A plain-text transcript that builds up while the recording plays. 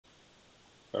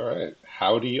All right.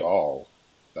 Howdy all.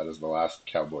 That is the last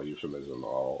cowboy euphemism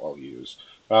I'll use.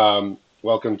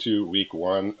 Welcome to week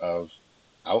one of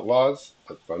Outlaws,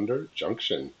 the Thunder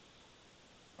Junction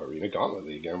Arena Gauntlet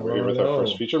League. And we're here Hello, with our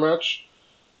first hello. feature match.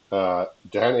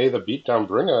 Dan A, the Beatdown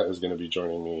Bringer, is going to be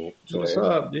joining me What's today.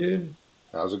 up, dude?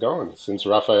 How's it going? Since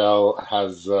Rafael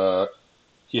has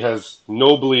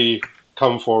nobly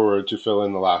come forward to fill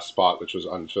in the last spot, which was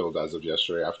unfilled as of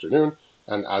yesterday afternoon,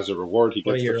 and as a reward, he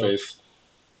What a gets to hero. face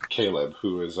Caleb,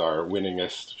 who is our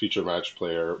winningest feature match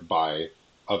player by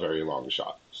a very long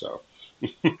shot. So,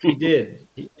 He did.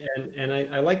 And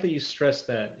I like that you stressed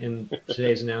that in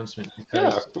today's announcement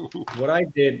yeah, because what I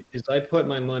did is I put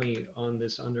my money on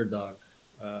this underdog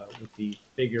with the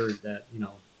figure that,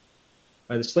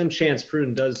 by the slim chance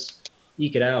Pruden does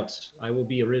eke it out, I will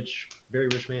be a rich, very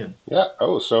rich man. yeah.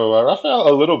 Oh, so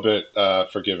Rafael a little bit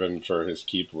forgiven for his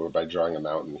keep by drawing a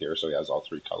mountain here, so he has all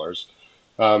three colors.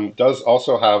 Does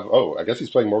also have, oh, I guess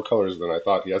he's playing more colors than I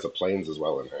thought. He has a plains as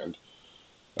well in hand.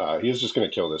 He is just going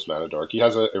to kill this mana dork. He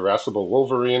has an irascible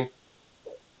Wolverine,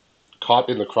 caught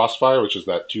in the crossfire, which is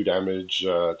that 2 damage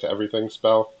to everything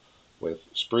spell with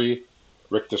Spree,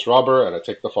 Rictus Robber, and a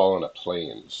Take the Fall and a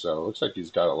Plains. So it looks like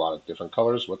he's got a lot of different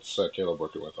colors. What's Caleb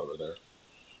working with over there?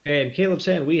 And Caleb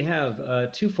saying we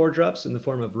have two 4-drops in the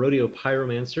form of Rodeo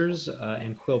Pyromancers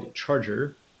and Quilled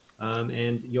Charger.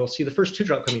 And you'll see the first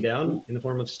 2-drop coming down Ooh. in the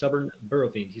form of Stubborn Burrow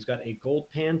Fiend. He's got a gold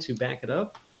pan to back it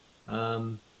up.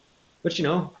 But,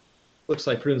 looks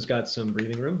like Prune's got some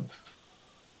breathing room.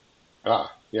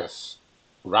 Ah, yes.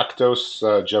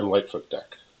 Rakdos Gem Lightfoot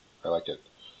deck. I like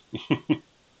it.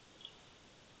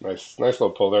 Nice little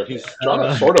pull there. He's drawn a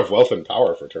Uh, Sword of Wealth and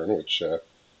Power for turn, which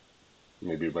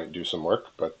maybe might do some work.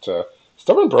 But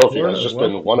Stubborn Brophy Lord has of just Wealth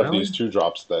been and one of Power. these 2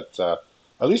 drops that,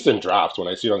 at least in draft, when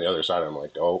I see it on the other side, I'm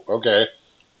like, oh, okay,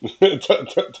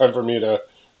 time for me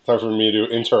to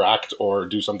interact or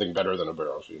do something better than a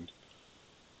Barrow Fiend.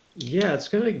 Yeah, it's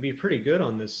going to be pretty good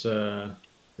on this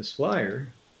flyer.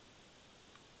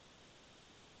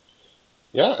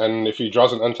 Yeah, and if he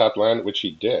draws an untapped land, which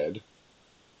he did,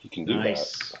 he can do that.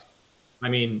 Nice. I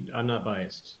mean, I'm not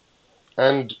biased.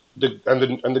 And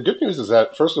the good news is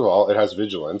that first of all, it has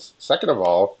vigilance. Second of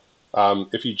all,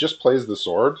 if he just plays the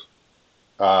sword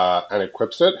and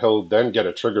equips it, he'll then get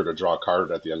a trigger to draw a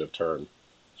card at the end of turn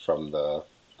from the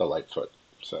Lightfoot.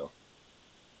 So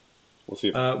we'll see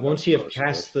if Won't that he have color should work.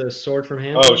 cast the sword from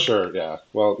hand, Oh, though? sure, yeah.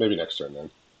 Well, maybe next turn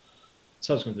then.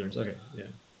 Subsequent turns. Okay, yeah.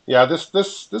 Yeah,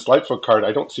 this Lightfoot card,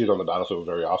 I don't see it on the battlefield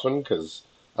very often because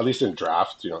at least in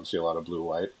draft, you don't see a lot of blue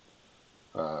white.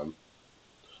 Um,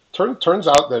 turns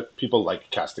out that people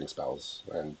like casting spells,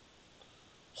 and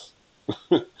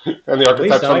and the At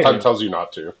least archetype I sometimes do. tells you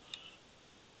not to.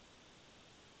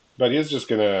 But he is just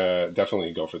gonna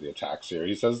definitely go for the attacks here.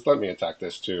 He says, "Let me attack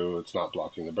this too. It's not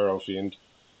blocking the Burrow Fiend."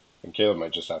 And Caleb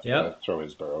might just have to Yep. throw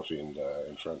his Burrow Fiend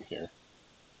in front here.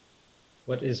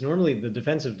 What is normally the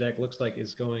defensive deck looks like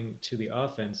is going to the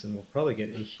offense and will probably get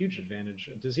a huge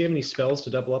advantage. Does he have any spells to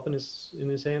double up in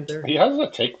his hand there? He has a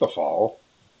Take the Fall.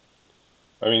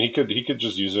 I mean, he could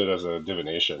just use it as a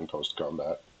divination post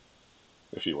combat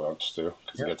if he wants to,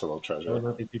 because he Yep. gets a little That treasure. would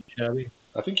not be too shabby.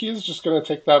 I think he is just going to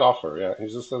take that offer. Yeah,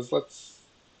 he just says, let's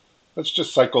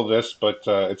just cycle this, but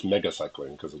it's mega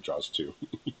cycling because it draws 2.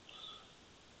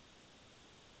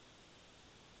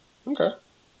 Okay.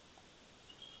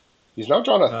 He's now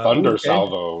drawn a Ooh, Thunder okay.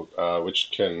 Salvo,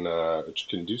 which can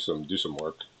do some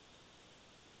work.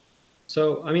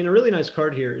 So, I mean, a really nice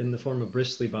card here in the form of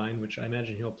Bristly Bind, which I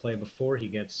imagine he'll play before he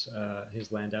gets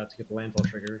his land out to get the landfall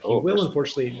trigger. He Oh, will, Bristol.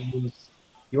 unfortunately,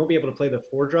 he won't be able to play the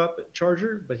 4-drop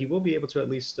charger, but he will be able to at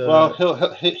least. Well,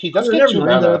 he does Oh, get never two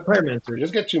mind, the mana. Pyromancer. He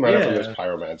does get 2 mana from this Yeah,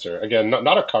 Pyromancer. Again,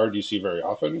 not a card you see very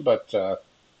often, but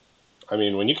I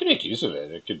mean, when you can make use of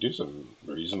it, it could do some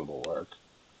reasonable work.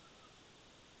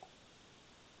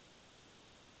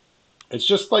 It's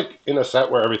just like in a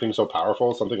set where everything's so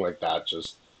powerful, something like that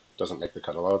just doesn't make the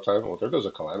cut a lot of time. Well, there goes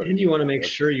a Calamity and you Fiend want to real make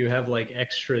quick. sure you have like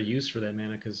extra use for that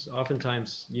mana because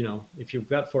oftentimes, if you've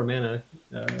got 4 mana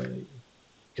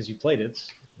because you played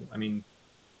it, I mean,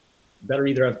 better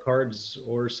either have cards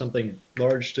or something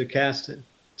large to cast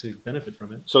to benefit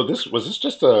from it. So this was this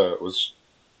just a was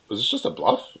this just a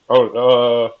bluff?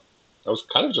 Oh, that was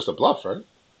kind of just a bluff, right?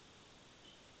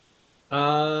 He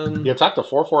Um, attacked a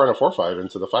 4/4 and a 4/5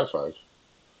 into the 5/5.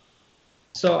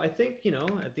 so I think,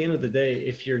 at the end of the day,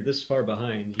 if you're this far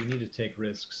behind, you need to take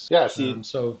risks. Yeah, see,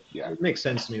 So yeah, it makes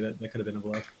sense to me that that could have been a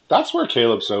bluff. that's where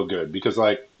Caleb's so good because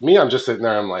like me, I'm just sitting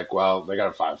there. I'm like, well, they got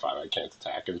a 5/5. I can't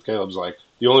attack, and Caleb's like,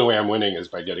 the only way I'm winning is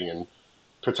by getting in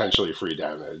potentially free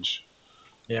damage.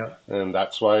 Yeah. and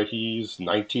that's why he's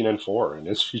 19-4 in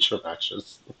his feature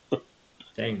matches.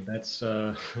 Dang, that's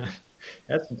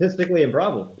that's statistically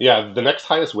improbable. Yeah, the next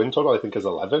highest win total I think is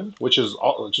 11, which is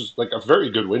like a very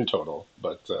good win total.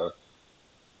 But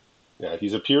yeah,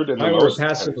 he's appeared in If the I were a most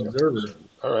passive handicaps. observer,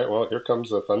 All right, well here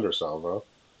comes a Thunder Salvo.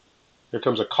 Here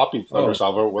comes a copied Thunder oh,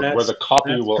 Salvo where the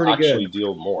copy that's will pretty actually good.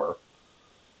 deal more.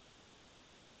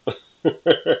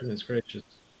 Goodness gracious,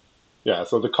 Yeah,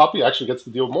 so the copy actually gets to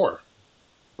deal more.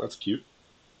 That's cute.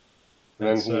 And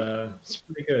then it's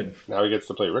pretty good. now he gets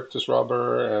to play Rictus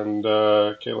Robber, and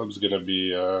Caleb's gonna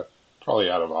be probably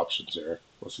out of options here,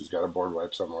 unless he's got a board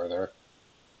wipe somewhere there.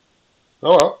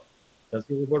 Oh well. Does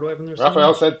he have a board wipe in there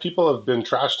Rafael somewhere? said people have been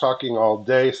trash talking all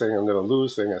day, saying I'm gonna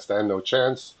lose, saying I stand no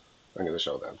chance. I'm gonna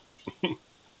show them,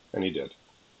 and he did.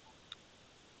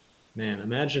 Man,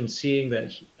 imagine seeing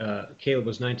that Caleb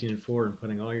was 19-4 and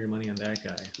putting all your money on that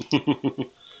guy.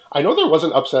 I know there was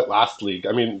an upset last league.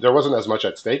 I mean, there wasn't as much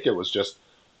at stake. It was just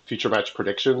feature match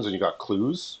predictions, and you got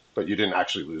clues, but you didn't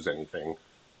actually lose anything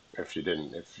if you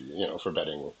didn't, if you know, for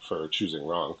betting for choosing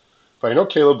wrong. But I know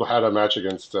Caleb had a match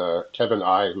against Kevin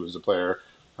I, who's a player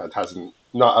that hasn't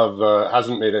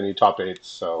made any top eights,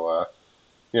 so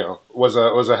was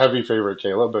a heavy favorite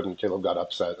Caleb, and Caleb got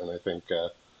upset, and I think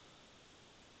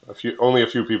only a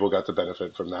few people got to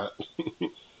benefit from that.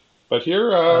 But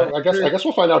here, I Here, guess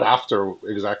we'll find out after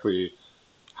exactly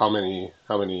how many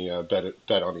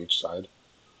bet on each side.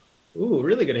 ooh,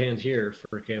 really good hand here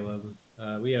for Caleb.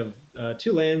 We have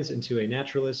two lands into a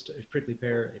naturalist, a prickly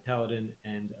pear, a paladin,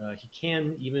 and he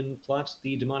can even plot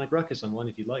the demonic ruckus on one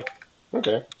if you'd like.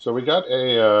 Okay, so we got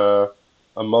a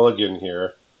mulligan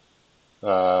here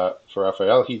for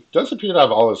Rafael. He does appear to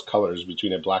have all his colors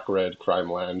between a black-red crime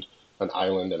land, an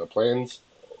island, and a plains.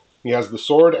 He has the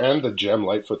sword and the gem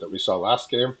Lightfoot that we saw last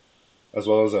game, as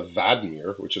well as a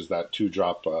Vadmir, which is that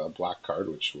 2-drop black card,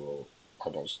 which we'll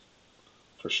almost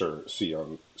for sure see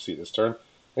this turn. And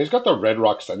he's got the Red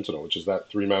Rock Sentinel, which is that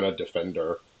 3-mana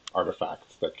defender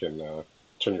artifact that can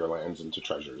turn your lands into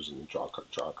treasures and draw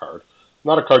a card.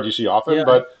 Not a card you see often, Yeah,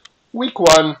 but week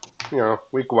one,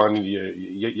 week one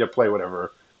you play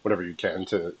whatever you can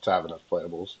to have enough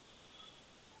playables.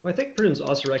 well, I think Prudence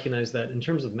also recognized that in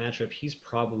terms of matchup, he's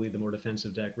probably the more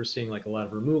defensive deck. We're seeing like a lot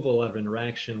of removal, a lot of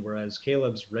interaction, whereas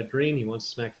Caleb's red-green, he wants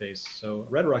smack face. So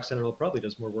Red Rock Sentinel probably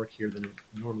does more work here than it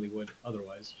normally would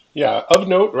otherwise. Yeah, of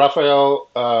note, Rafael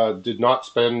did not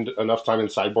spend enough time in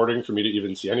sideboarding for me to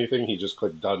even see anything. He just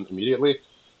clicked done immediately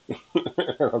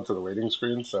onto the waiting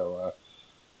screen. So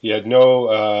he had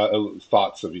no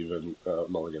thoughts of even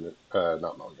mulliganing,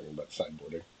 not mulliganing, but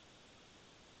sideboarding.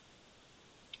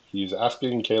 He's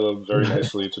asking Caleb very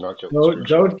nicely to not kill his creature.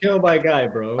 Don't kill my guy, I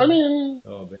bro. mean,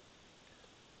 Oh, but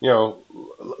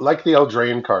like the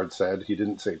Eldraine card said, he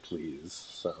didn't say please.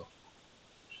 So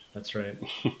that's right.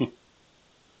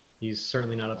 He's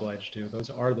certainly not obliged to. Those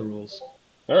are the rules.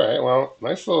 all right, well,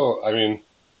 nice little. I mean,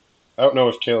 I don't know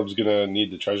if Caleb's gonna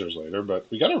need the treasures later, but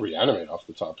we got to reanimate off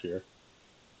the top here.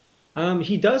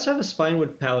 He does have a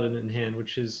Spinewood Paladin in hand,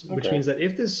 which Okay. means that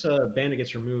if this bandit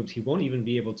gets removed, he won't even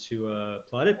be able to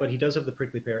plot it. But he does have the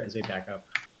Prickly Pear as a backup.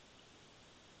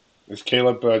 Is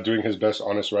Caleb doing his best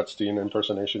honest Rutstein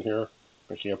impersonation here,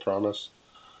 making a promise?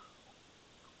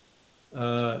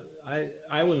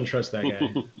 I wouldn't trust that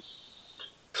guy.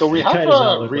 So we That have guy does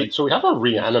not look like. so we have a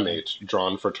reanimate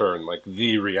drawn for turn, like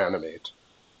the reanimate,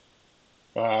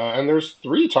 and there's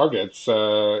 3 targets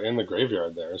in the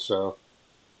graveyard there. So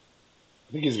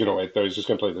I think he's gonna wait though. He's just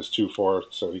gonna play this 2/4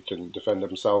 so he can defend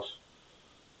himself.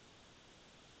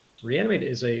 Reanimate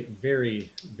is a very,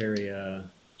 very Yeah,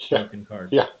 broken card,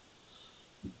 yeah.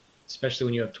 especially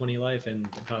when you have 20 life and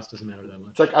the cost doesn't matter that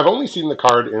It's like much. I've only seen the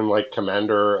card in like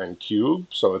Commander and Cube,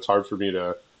 so it's hard for me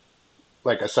to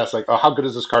like assess like, oh, how good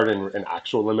is this card in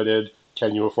actual limited?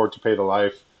 Can you afford to pay the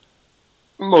life?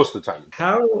 Most of the time.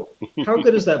 How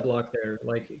good is that block there?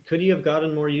 Like, could he have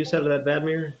gotten more use out of that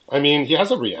Vadmir? I mean, he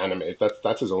has a reanimate.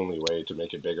 That's his only way to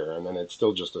make it bigger, and then it's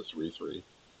still just a 3/3.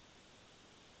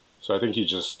 So I think he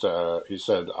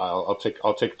said I'll take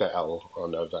the L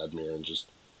on Vadmir and just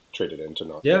trade it in to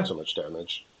not take Yeah, so much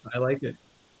damage. I like it.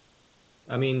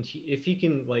 I mean, if he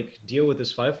can like deal with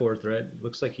this 5/4 threat,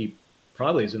 looks like he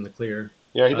probably is in the clear.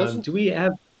 Yeah, Do we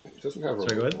have? he doesn't have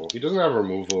Sorry, go ahead. removal. He doesn't have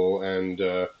removal, and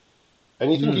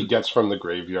anything he Hmm. gets from the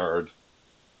graveyard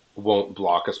won't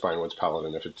block a Spinewoods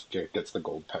Paladin if it gets the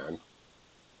gold pan.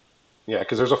 Yeah,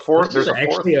 because This is there's a four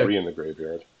actually a three in the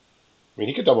graveyard. I mean,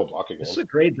 he could double block this is again. a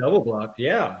great double block.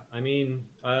 Yeah, I mean,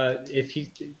 if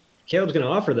he Caleb's going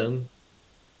to offer them,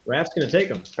 Raph's going to take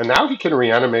them. And now he can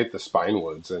reanimate the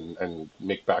Spinewoods and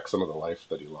make back some of the life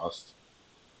that he lost.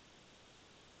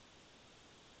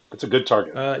 It's a good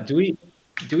target. Do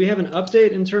we have an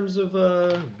update in terms of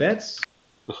bets?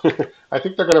 I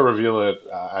think they're going to reveal it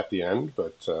at the end,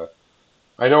 but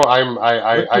I know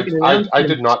Let's make an I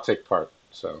did announcement. not take part.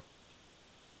 So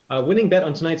Winning bet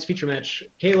on tonight's feature match,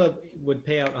 Caleb would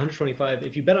pay out 125.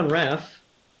 If you bet on Raf,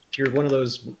 if you're one of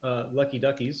those lucky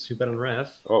duckies who bet on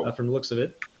Raf, oh from the looks of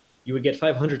it, you would get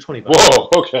 525. whoa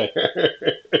okay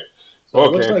So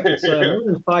it looks okay like it's more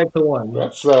than 5 to 1.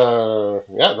 that's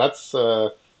yeah that's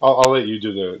I'll let you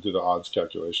do the odds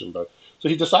calculation. But so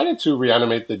he decided to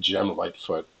reanimate the gem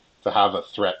Lightfoot to have a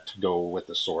threat to go with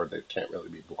the sword that can't really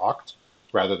be blocked,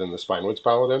 rather than the Spinewoods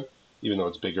Paladin, even though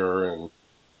it's bigger and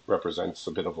represents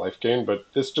a bit of life gain. But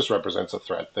this just represents a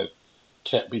threat that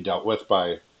can't be dealt with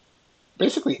by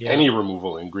basically Yeah. any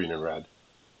removal in green and red.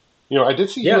 You know, I did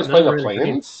see he Yeah, was no, I playing a really agree.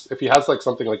 planes. If he has like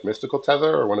something like Mystical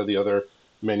Tether or one of the other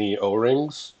many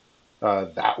O-rings,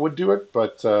 that would do it.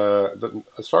 But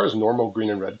as far as normal green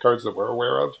and red cards that we're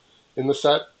aware of in the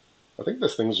set, I think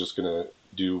this thing's just gonna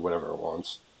do whatever it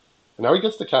wants. And now he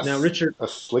gets to Now, cast Richard, a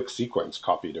Slick Sequence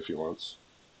copied if he wants.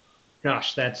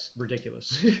 gosh, that's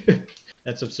ridiculous.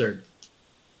 That's absurd.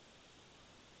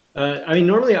 I mean,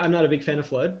 normally I'm not a big fan of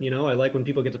Flood. I like when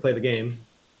people get to play the game.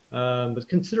 But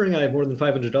considering I have more than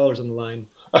 $500 on the line,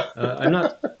 I'm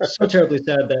not so terribly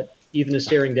sad that Ethan is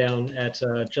staring down at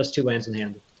just 2 lands in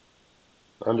hand.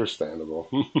 Understandable.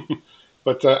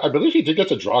 But I believe he did get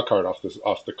to draw a card off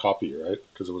the copy, right?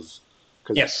 Because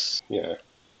Yes. yeah,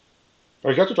 or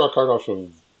he got to draw a card off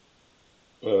of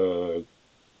uh,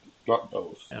 not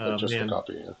both, but just the Man,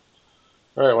 copy. Yeah.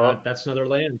 All right. Well, that's another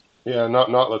land. yeah, not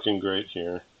looking great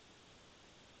here.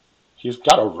 He's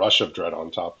got a Rush of Dread on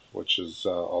top, which is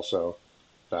also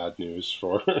bad news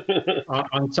for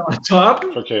On top?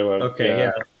 for Caleb. Okay, yeah.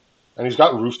 Yeah, and he's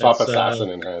got Rooftop That's Assassin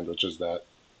in hand, which is that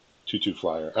 2/2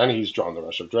 flyer, and he's drawn the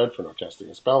Rush of Dread for not casting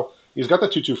a spell. He's got the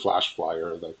 2/2 Flash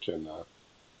flyer that can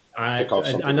pick off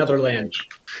something with another land. advantage.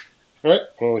 All right.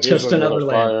 Well, here's Just another another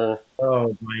land. flyer.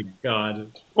 Oh my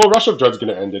god. Well, Rush of Dread's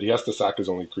going to end it. He has to sack his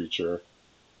only creature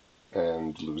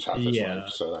and lose half his life, Yeah.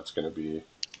 so that's going to be it.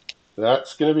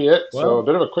 So a Well,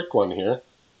 bit of a quick one here,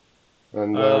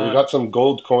 and we uh, got some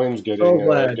gold coins so getting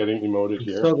glad. getting emoted I'm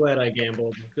here. so glad I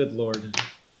gambled. Good lord.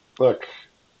 Look,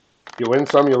 you win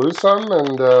some, you lose some,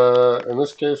 and in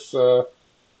this case,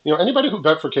 anybody who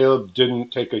bet for Caleb didn't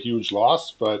take a huge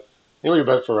loss, but anybody who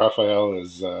bet for Rafael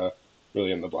is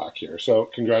really in the black here. So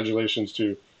congratulations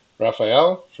to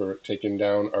Rafael for taking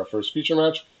down our first feature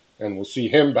match, and we'll see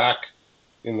him back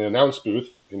in the announce booth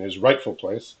in his rightful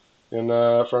place in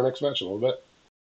for our next match in a little bit.